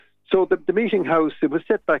So the meeting house, it was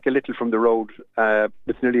set back a little from the road.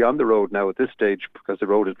 It's nearly on the road now at this stage because the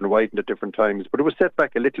road has been widened at different times. But it was set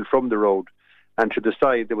back a little from the road, and to the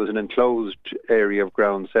side there was an enclosed area of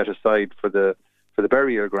ground set aside for the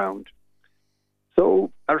burial ground.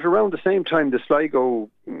 So at around the same time, the Sligo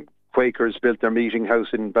Quakers built their meeting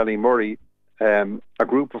house in Ballymurray. A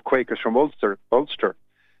group of Quakers from Ulster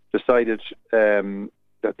decided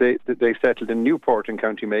that they settled in Newport in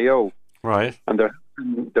County Mayo. Right. And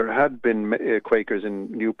there had been Quakers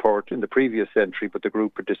in Newport in the previous century, but the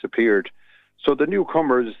group had disappeared. So the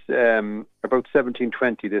newcomers, about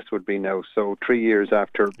 1720, this would be now, so 3 years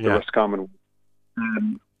after the Roscommon,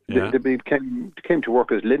 they came to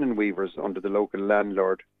work as linen weavers under the local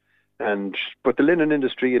landlord. But the linen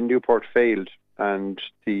industry in Newport failed, and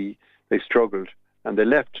they struggled, and they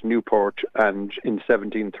left Newport and in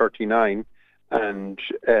 1739 and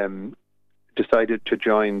decided to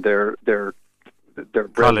join their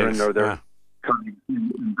brethren or their colleagues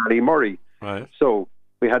in Ballymurray. Right. So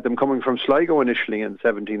we had them coming from Sligo initially in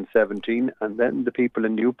 1717, and then the people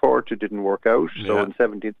in Newport, it didn't work out. So in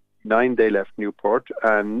 1709 they left Newport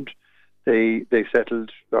and they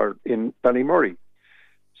settled in Ballymurray.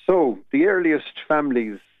 So the earliest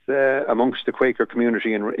families amongst the Quaker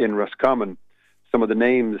community in Roscommon, some of the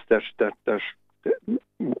names that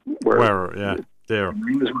were there.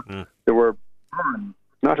 There were Burns,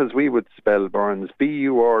 not as we would spell Burns,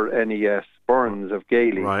 Burnes, Burns of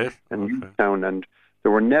Gailey and Newtown, and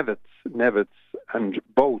there were Nevets and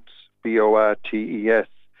Boats, Boates,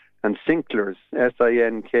 and Sinklers,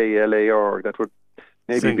 Sinklar. That would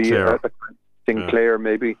maybe Sinclair. be Sinclair,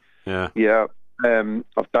 maybe. Of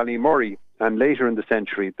Ballymurray, and later in the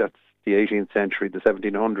century, that's the 18th century, the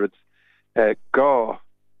 1700s, Gaw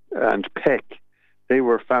and Peck, they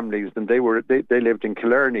were families, and they lived in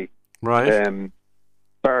Killarney. Right.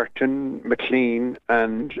 Barton, McLean,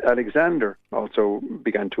 and Alexander also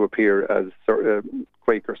began to appear as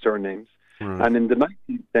Quaker surnames. Right. And in the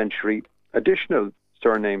 19th century, additional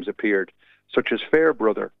surnames appeared, such as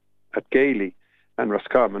Fairbrother at Gailey and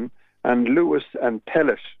Roscommon, and Lewis and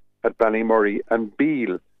Pellet at Ballymurray, and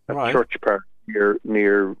Beale at Church Park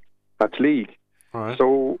near Atleague. Right.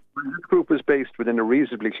 So this group was based within a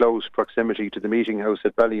reasonably close proximity to the meeting house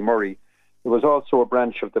at Ballymurray. There was also a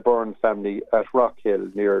branch of the Byrne family at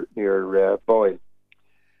Rockhill near Boyle.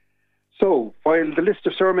 So while the list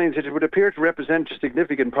of surnames, it would appear to represent a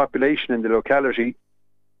significant population in the locality,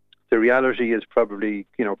 the reality is probably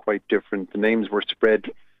quite different. The names were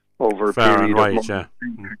spread over a period of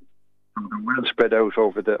well spread out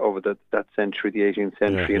over that century, the 18th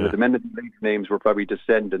century, and the many of the names were probably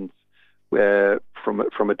descendants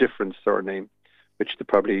from a different surname, which they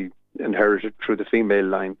probably inherited through the female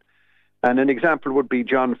line. And an example would be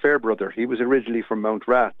John Fairbrother. He was originally from Mount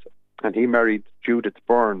Rath, and he married Judith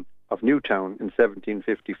Byrne of Newtown in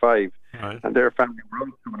 1755. Right. And their family were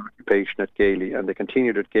also in occupation at Gailey, and they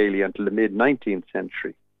continued at Gailey until the mid-19th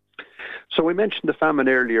century. So we mentioned the famine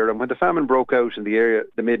earlier, and when the famine broke out in the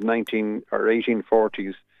mid-19 or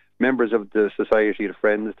 1840s, members of the Society of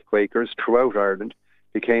Friends, the Quakers, throughout Ireland,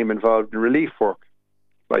 became involved in relief work.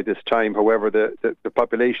 By this time, however, the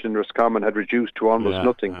population in Roscommon had reduced to almost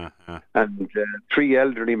nothing, and 3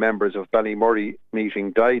 elderly members of Ballymurray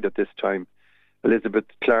meeting died at this time. Elizabeth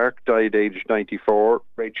Clark died aged 94,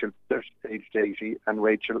 Rachel aged 80, and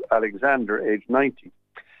Rachel Alexander aged 90.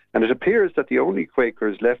 And it appears that the only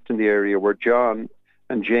Quakers left in the area were John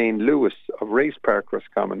and Jane Lewis of Race Park,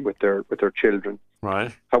 Roscommon, with their children.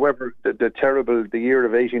 Right. However, the year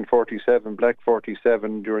of 1847, Black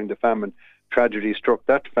 47, during the famine, tragedy struck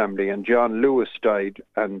that family, and John Lewis died,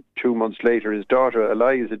 and 2 months later his daughter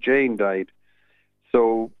Eliza Jane died.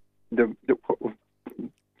 So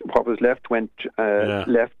what was left went to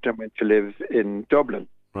live in Dublin.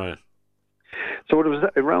 Right. So it was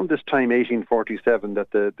around this time, 1847,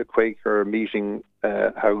 that the Quaker meeting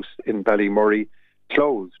house in Ballymurray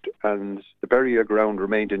closed, and the burial ground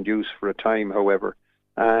remained in use for a time, however,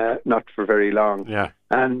 not for very long. Yeah.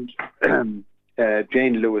 And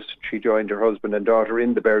Jane Lewis, she joined her husband and daughter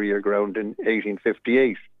in the burial ground in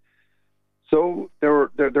 1858. So there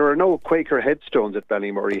are no Quaker headstones at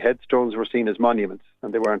Ballymurray. Headstones were seen as monuments,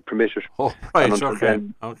 and they weren't permitted. Oh, right,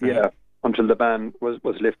 until the ban was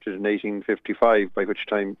lifted in 1855, by which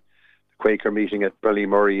time the Quaker meeting at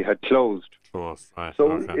Ballymurray had closed.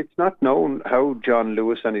 It's not known how John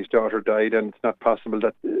Lewis and his daughter died, and it's not possible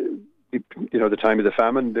that the time of the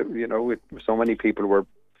famine, so many people were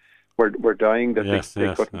dying that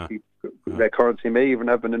they couldn't keep records. He may even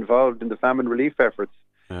have been involved in the famine relief efforts,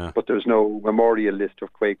 but there's no memorial list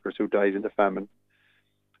of Quakers who died in the famine.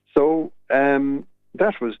 So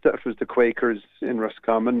That was the Quakers in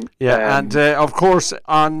Roscommon. Yeah, and of course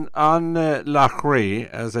on Lough Ree,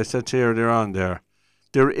 as I said to you earlier on there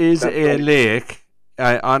is That's a right. lake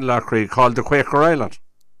on Lough Ree called the Quaker Island.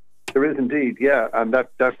 There is indeed, yeah, and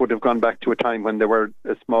that would have gone back to a time when there were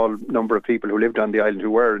a small number of people who lived on the island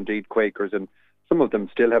who were indeed Quakers, and some of them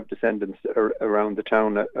still have descendants around the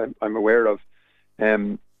town that I'm aware of,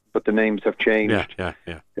 but the names have Yeah, changed yeah,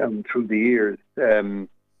 yeah. through the years.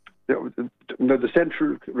 The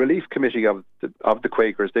Central Relief Committee of the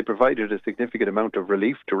Quakers, they provided a significant amount of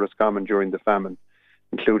relief to Roscommon during the famine,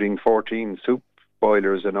 including 14 soup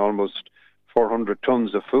boilers and almost 400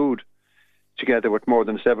 tons of food, together with more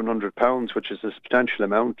than £700, which is a substantial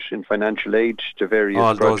amount in financial aid to various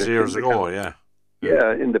All those projects in years the ago, county. yeah.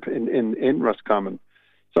 Yeah, in Roscommon.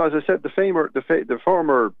 So as I said, the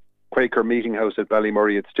former Quaker meeting house at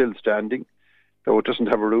Ballymurray, it's still standing, though it doesn't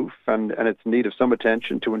have a roof, and it's in need of some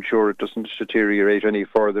attention to ensure it doesn't deteriorate any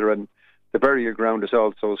further. And the burial ground is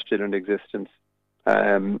also still in existence,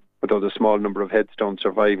 although the small number of headstones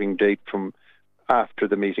surviving date from after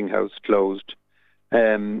the meeting house closed.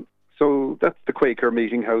 So that's the Quaker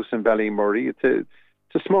meeting house in Ballymurray. It's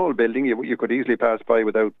a small building. You could easily pass by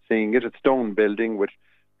without seeing it. It's a stone building with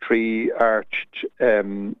three arched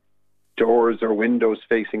doors or windows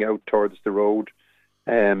facing out towards the road.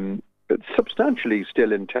 It's substantially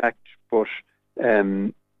still intact, but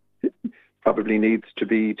probably needs to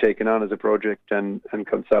be taken on as a project and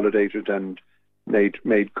consolidated and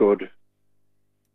made good.